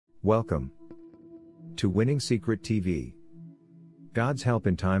Welcome to Winning Secret TV. God's help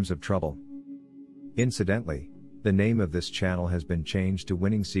in times of trouble. Incidentally, the name of this channel has been changed to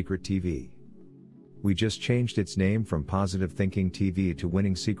Winning Secret TV. We just changed its name from Positive Thinking TV to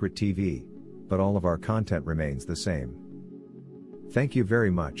Winning Secret TV, but all of our content remains the same. Thank you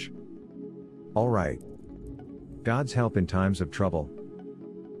very much. Alright. God's help in times of trouble.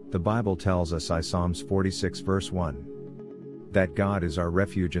 The Bible tells us in Psalms 46 verse 1 that God is our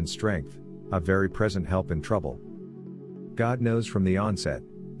refuge and strength, a very present help in trouble. God knows from the onset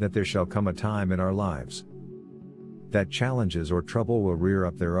that there shall come a time in our lives that challenges or trouble will rear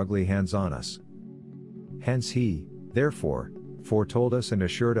up their ugly hands on us. Hence He, therefore, foretold us and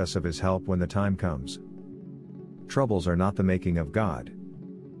assured us of His help when the time comes. Troubles are not the making of God,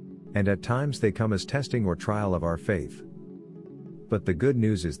 and at times they come as testing or trial of our faith. But the good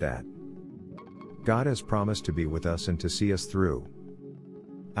news is that God has promised to be with us and to see us through.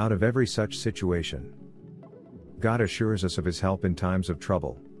 Out of every such situation, God assures us of His help in times of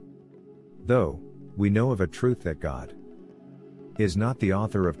trouble. Though we know of a truth that God is not the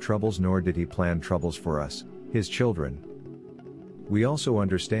author of troubles, nor did He plan troubles for us, His children, we also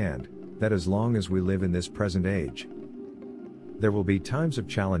understand that as long as we live in this present age, there will be times of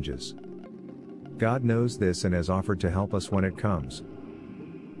challenges. God knows this and has offered to help us when it comes.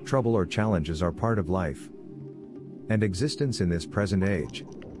 Trouble or challenges are part of life and existence in this present age.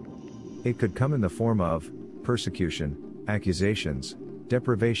 It could come in the form of persecution, accusations,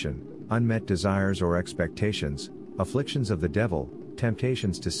 deprivation, unmet desires or expectations, afflictions of the devil,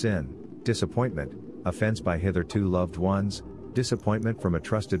 temptations to sin, disappointment, offense by hitherto loved ones, disappointment from a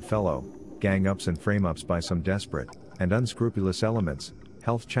trusted fellow, gang-ups and frame-ups by some desperate and unscrupulous elements,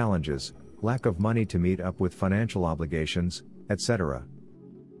 health challenges, lack of money to meet up with financial obligations, etc.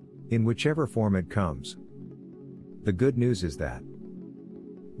 In whichever form it comes, the good news is that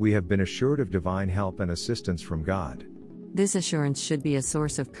we have been assured of divine help and assistance from God. This assurance should be a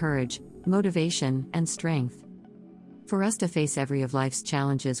source of courage, motivation, and strength for us to face every of life's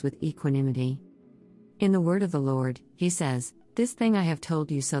challenges with equanimity. In the word of the Lord, He says, "This thing I have told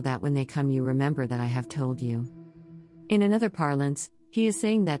you so that when they come you remember that I have told you." In another parlance, He is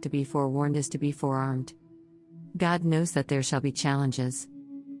saying that to be forewarned is to be forearmed. God knows that there shall be challenges,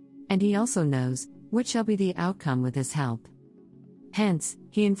 and He also knows what shall be the outcome with His help. Hence,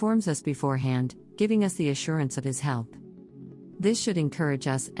 He informs us beforehand, giving us the assurance of His help. This should encourage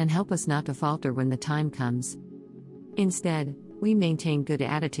us and help us not to falter when the time comes. Instead, we maintain good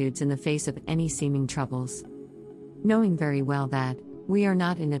attitudes in the face of any seeming troubles, knowing very well that we are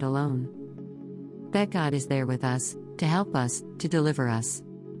not in it alone, that God is there with us, to help us, to deliver us,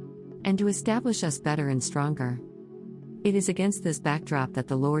 and to establish us better and stronger. It is against this backdrop that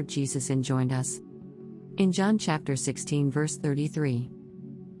the Lord Jesus enjoined us in John chapter 16 verse 33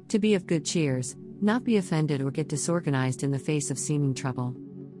 to be of good cheers, not be offended or get disorganized in the face of seeming trouble.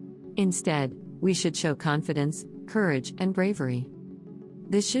 Instead, we should show confidence, courage, and bravery.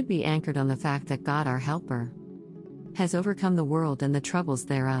 This should be anchored on the fact that God, our helper, has overcome the world and the troubles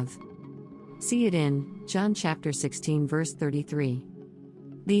thereof. See it in John chapter 16 verse 33.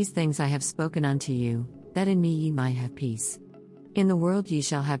 "These things I have spoken unto you, that in me ye might have peace. In the world ye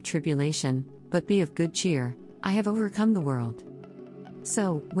shall have tribulation, but be of good cheer, I have overcome the world."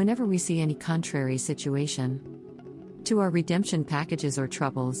 So, whenever we see any contrary situation to our redemption packages or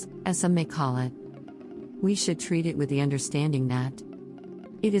troubles, as some may call it, we should treat it with the understanding that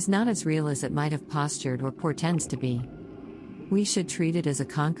it is not as real as it might have postured or portends to be. We should treat it as a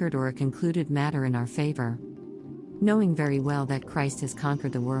conquered or a concluded matter in our favor, knowing very well that Christ has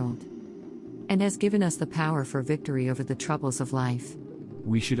conquered the world and has given us the power for victory over the troubles of life.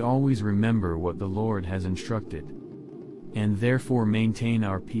 We should always remember what the Lord has instructed, and therefore maintain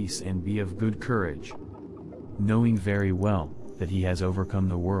our peace and be of good courage, knowing very well that He has overcome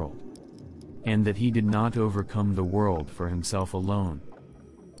the world, and that He did not overcome the world for Himself alone,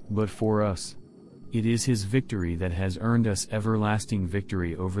 but for us. It is His victory that has earned us everlasting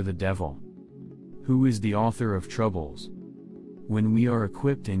victory over the devil, who is the author of troubles. When we are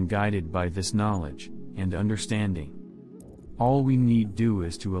equipped and guided by this knowledge and understanding, all we need do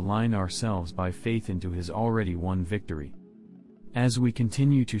is to align ourselves by faith into His already won victory. As we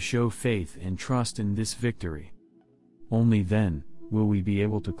continue to show faith and trust in this victory, only then will we be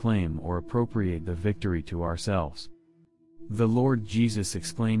able to claim or appropriate the victory to ourselves. The Lord Jesus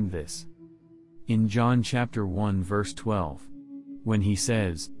explained this in John chapter 1 verse 12, when He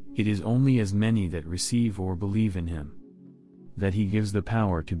says, "It is only as many that receive or believe in Him that He gives the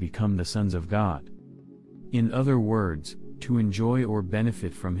power to become the sons of God." In other words, to enjoy or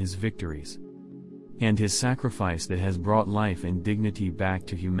benefit from His victories. and his sacrifice that has brought life and dignity back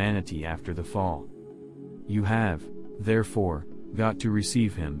to humanity after the fall. You have, therefore, got to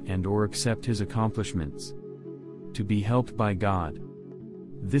receive him and/or accept his accomplishments. To be helped by God.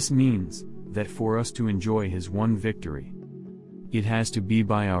 This means that for us to enjoy his won victory, it has to be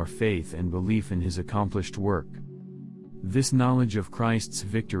by our faith and belief in his accomplished work. This knowledge of Christ's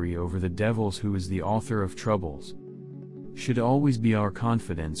victory over the devils, who is the author of troubles, should always be our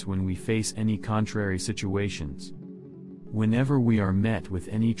confidence when we face any contrary situations. Whenever we are met with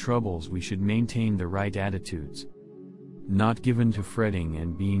any troubles, we should maintain the right attitudes, not given to fretting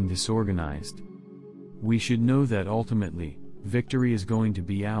and being disorganized. We should know that ultimately, victory is going to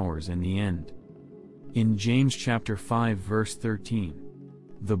be ours in the end. In James chapter 5 verse 13,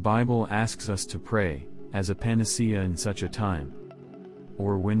 the Bible asks us to pray, as a panacea in such a time,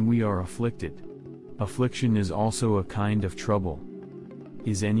 or when we are afflicted. Affliction is also a kind of trouble.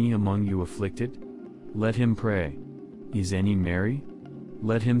 Is any among you afflicted? Let him pray. Is any merry?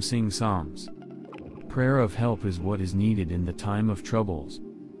 Let him sing psalms. Prayer of help is what is needed in the time of troubles.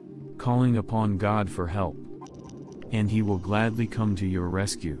 Calling upon God for help, and he will gladly come to your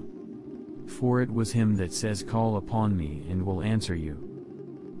rescue. For it was him that says, "Call upon me and will answer you."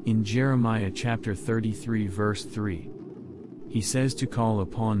 In Jeremiah chapter 33 verse 3, he says to call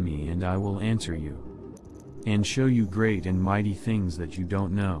upon me and I will answer you, and show you great and mighty things that you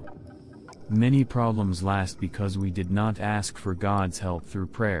don't know. Many problems last because we did not ask for God's help through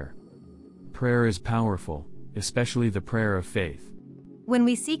prayer. Prayer is powerful, especially the prayer of faith. When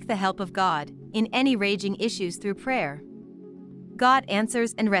we seek the help of God in any raging issues through prayer, God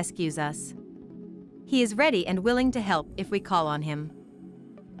answers and rescues us. He is ready and willing to help if we call on him.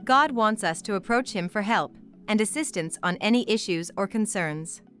 God wants us to approach him for help and assistance on any issues or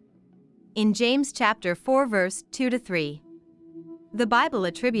concerns. In James chapter 4 verse 2-3, the Bible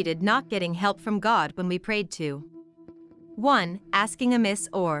attributed not getting help from God when we prayed to 1. Asking amiss,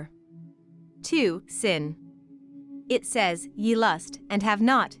 or 2. Sin. It says, "Ye lust, and have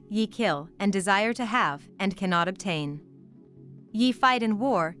not, ye kill, and desire to have, and cannot obtain. Ye fight and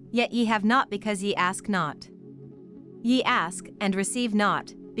war, yet ye have not because ye ask not. Ye ask, and receive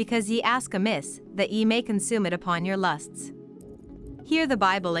not, because ye ask amiss, that ye may consume it upon your lusts." Here the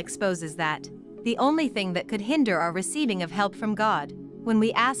Bible exposes that the only thing that could hinder our receiving of help from God when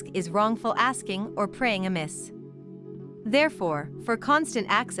we ask is wrongful asking or praying amiss. Therefore, for constant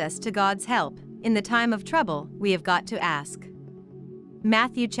access to God's help in the time of trouble, we have got to ask.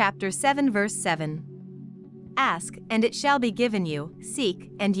 Matthew chapter 7 verse 7. Ask, and it shall be given you,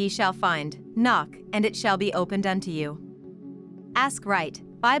 seek, and ye shall find, knock, and it shall be opened unto you. Ask right.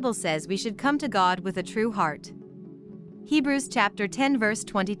 Bible says we should come to God with a true heart. Hebrews chapter 10 verse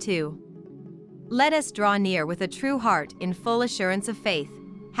 22. Let us draw near with a true heart in full assurance of faith,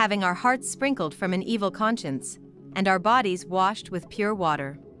 having our hearts sprinkled from an evil conscience, and our bodies washed with pure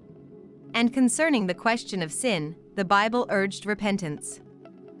water. And concerning the question of sin, the Bible urged repentance.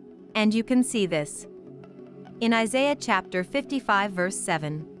 And you can see this in Isaiah chapter 55 verse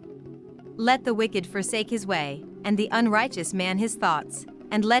 7. Let the wicked forsake his way, and the unrighteous man his thoughts,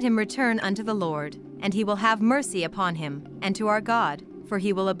 and let him return unto the Lord, and he will have mercy upon him, and to our God, for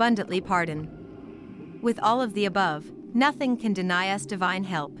he will abundantly pardon. With all of the above, nothing can deny us divine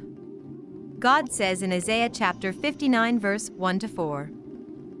help. God says in Isaiah chapter 59 verse 1-4,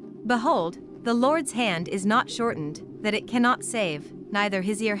 "Behold, the Lord's hand is not shortened, that it cannot save, neither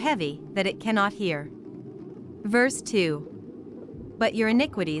his ear heavy, that it cannot hear." Verse 2. But your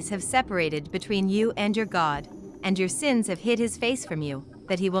iniquities have separated between you and your God, and your sins have hid his face from you,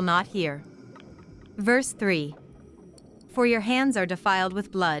 that he will not hear. Verse 3. For your hands are defiled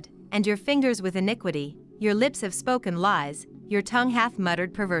with blood, and your fingers with iniquity, your lips have spoken lies, your tongue hath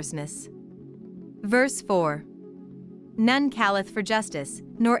muttered perverseness. Verse 4. None calleth for justice,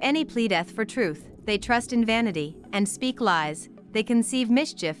 nor any pleadeth for truth, they trust in vanity, and speak lies, they conceive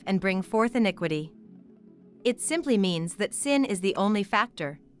mischief and bring forth iniquity. It simply means that sin is the only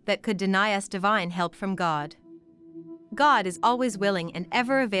factor that could deny us divine help from God. God is always willing and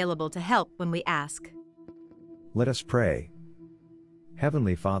ever available to help when we ask. Let us pray.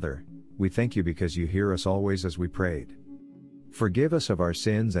 Heavenly Father, we thank you because you hear us always as we prayed. Forgive us of our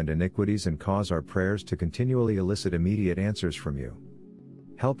sins and iniquities and cause our prayers to continually elicit immediate answers from you.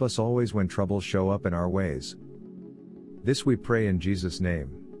 Help us always when troubles show up in our ways. This we pray in Jesus' name.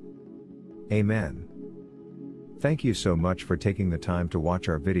 Amen. Thank you so much for taking the time to watch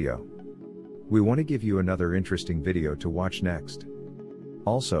our video. We want to give you another interesting video to watch next.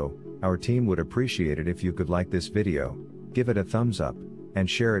 Also, our team would appreciate it if you could like this video, give it a thumbs up, and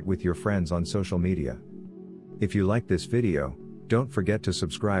share it with your friends on social media. If you like this video, don't forget to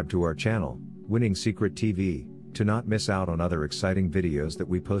subscribe to our channel. Winning Secret TV, to not miss out on other exciting videos that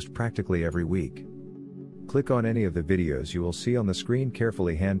we post practically every week. Click on any of the videos you will see on the screen,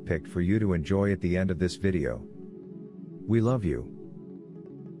 carefully handpicked for you to enjoy at the end of this video. We love you.